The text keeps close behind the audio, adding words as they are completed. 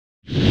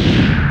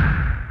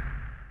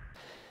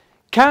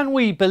Can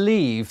we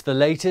believe the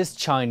latest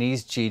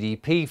Chinese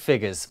GDP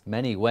figures?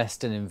 Many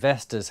Western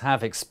investors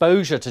have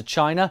exposure to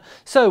China,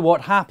 so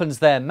what happens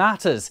there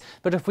matters.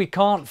 But if we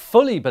can't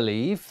fully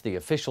believe the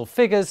official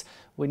figures,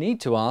 we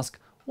need to ask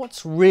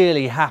what's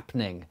really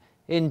happening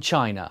in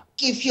China.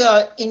 If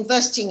you're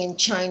investing in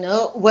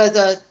China,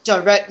 whether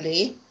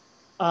directly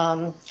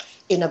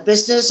in a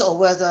business or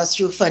whether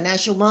through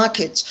financial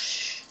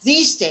markets,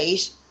 these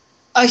days,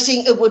 I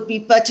think it would be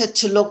better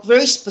to look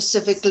very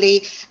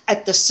specifically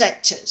at the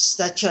sectors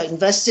that you're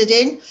invested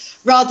in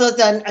rather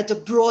than at the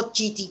broad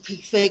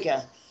GDP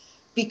figure,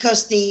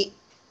 because the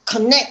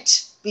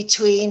connect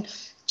between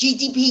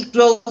GDP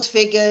growth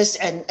figures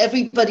and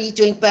everybody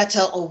doing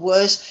better or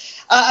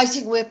worse, I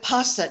think we're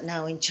past that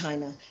now in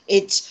China.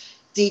 It's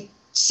the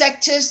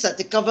sectors that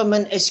the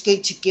government is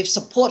going to give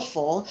support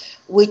for,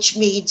 which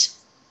means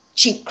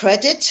cheap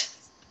credit,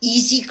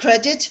 easy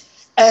credit,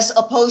 as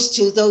opposed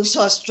to those who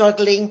are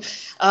struggling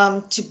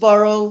to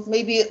borrow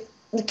maybe in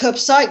the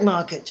curbside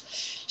market.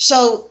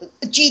 So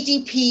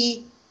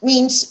GDP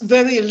means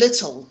very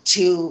little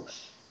to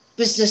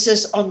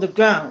businesses on the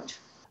ground.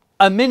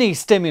 A mini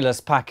stimulus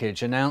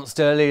package announced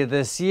earlier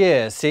this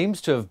year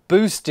seems to have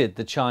boosted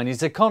the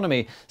Chinese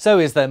economy. So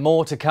is there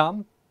more to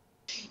come?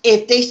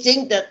 If they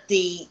think that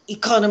the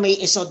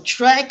economy is on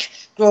track,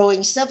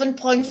 growing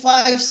 7.5,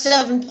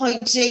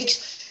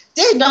 7.6,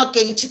 they're not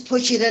going to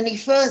push it any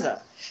further.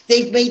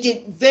 They've made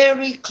it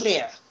very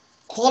clear,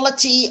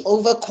 quality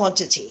over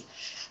quantity.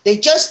 They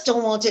just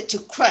don't want it to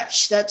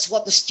crash. That's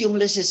what the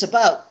stimulus is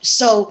about.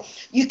 So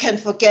you can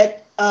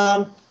forget,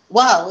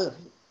 wow,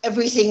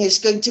 everything is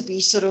going to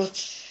be sort of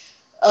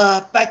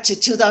back to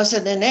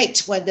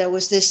 2008 when there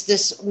was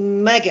this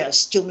mega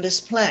stimulus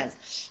plan.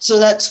 So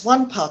that's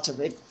one part of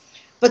it.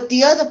 But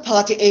the other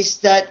part is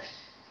that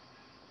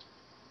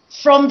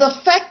from the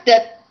fact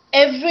that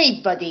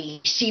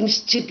everybody seems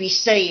to be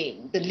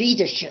saying, the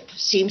leadership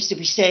seems to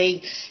be saying,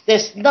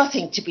 there's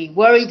nothing to be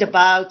worried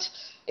about.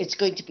 It's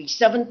going to be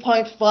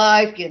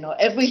 7.5,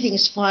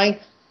 everything's fine.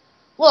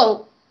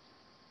 Well,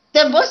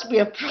 there must be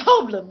a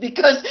problem,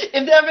 because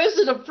if there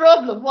isn't a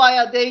problem, why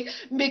are they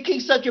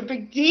making such a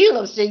big deal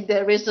of saying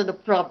there isn't a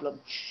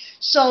problem?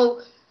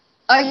 So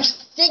I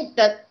think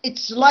that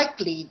it's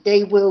likely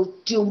they will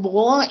do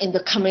more in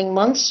the coming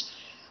months,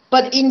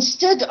 but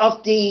instead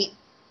of the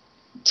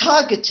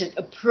targeted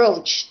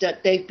approach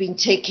that they've been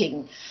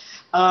taking,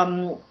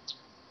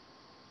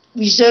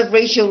 reserve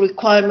ratio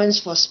requirements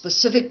for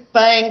specific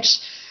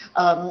banks,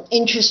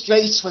 interest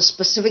rates for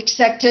specific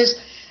sectors,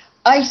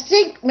 I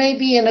think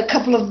maybe in a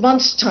couple of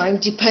months' time,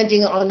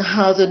 depending on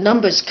how the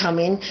numbers come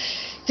in,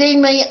 they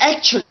may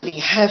actually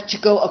have to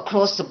go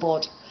across the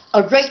board,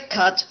 a rate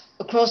cut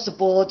across the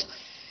board,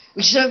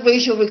 reserve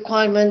ratio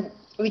requirement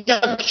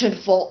reduction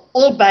for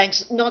all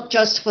banks, not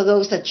just for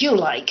those that you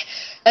like,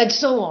 and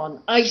so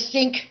on. I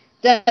think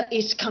that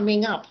is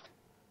coming up.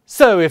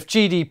 So if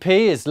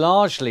GDP is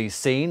largely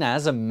seen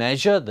as a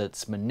measure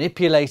that's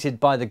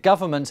manipulated by the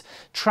government,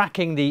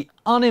 tracking the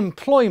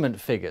unemployment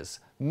figures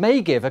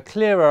may give a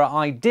clearer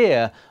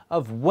idea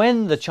of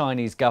when the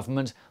Chinese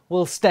government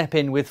will step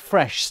in with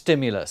fresh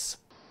stimulus.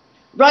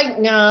 Right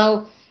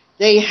now,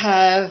 they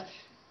have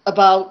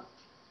about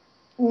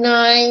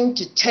 9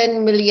 to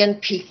 10 million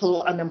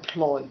people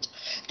unemployed.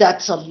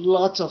 That's a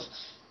lot of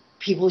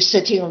people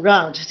sitting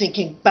around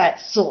thinking bad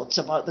thoughts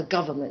about the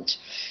government.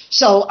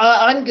 So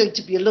I'm going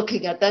to be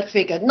looking at that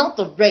figure, not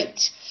the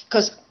rate,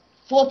 because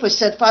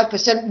 4%,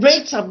 5%,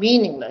 rates are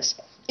meaningless.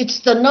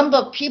 It's the number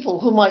of people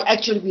who might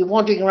actually be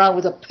wandering around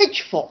with a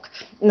pitchfork.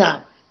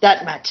 Now,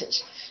 that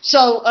matters.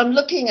 So I'm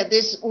looking at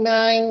this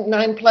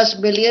 9 plus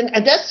million,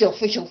 and that's the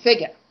official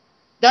figure.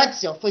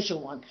 That's the official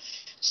one.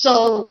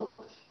 So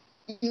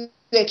you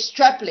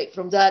extrapolate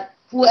from that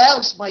who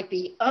else might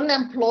be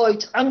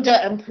unemployed,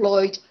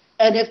 underemployed,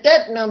 and if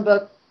that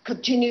number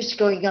continues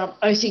going up,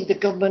 I think the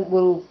government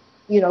will,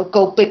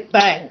 go big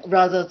bang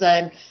rather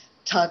than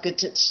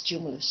targeted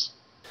stimulus.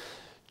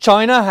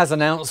 China has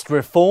announced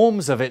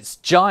reforms of its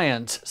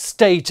giant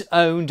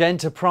state-owned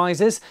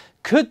enterprises.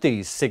 Could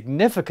these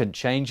significant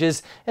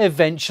changes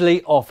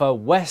eventually offer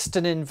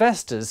Western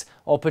investors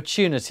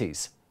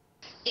opportunities?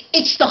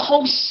 It's the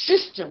whole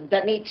system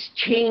that needs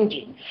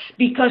changing,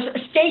 because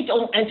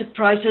state-owned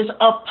enterprises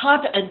are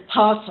part and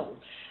parcel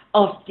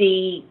of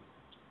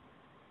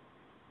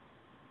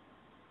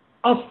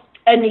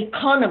an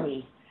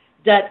economy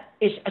that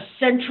is a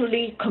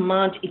centrally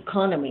command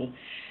economy.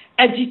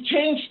 And to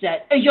change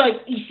that, you're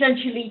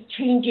essentially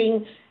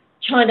changing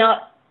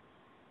China,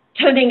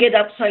 turning it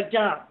upside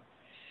down.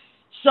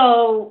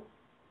 So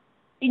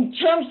in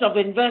terms of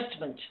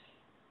investment,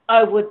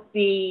 I would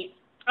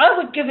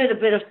give it a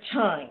bit of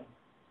time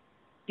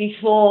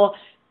before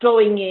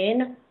going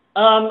in.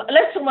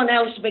 Let someone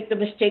else make the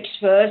mistakes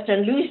first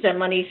and lose their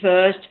money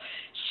first,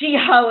 see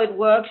how it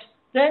works,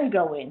 then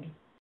go in.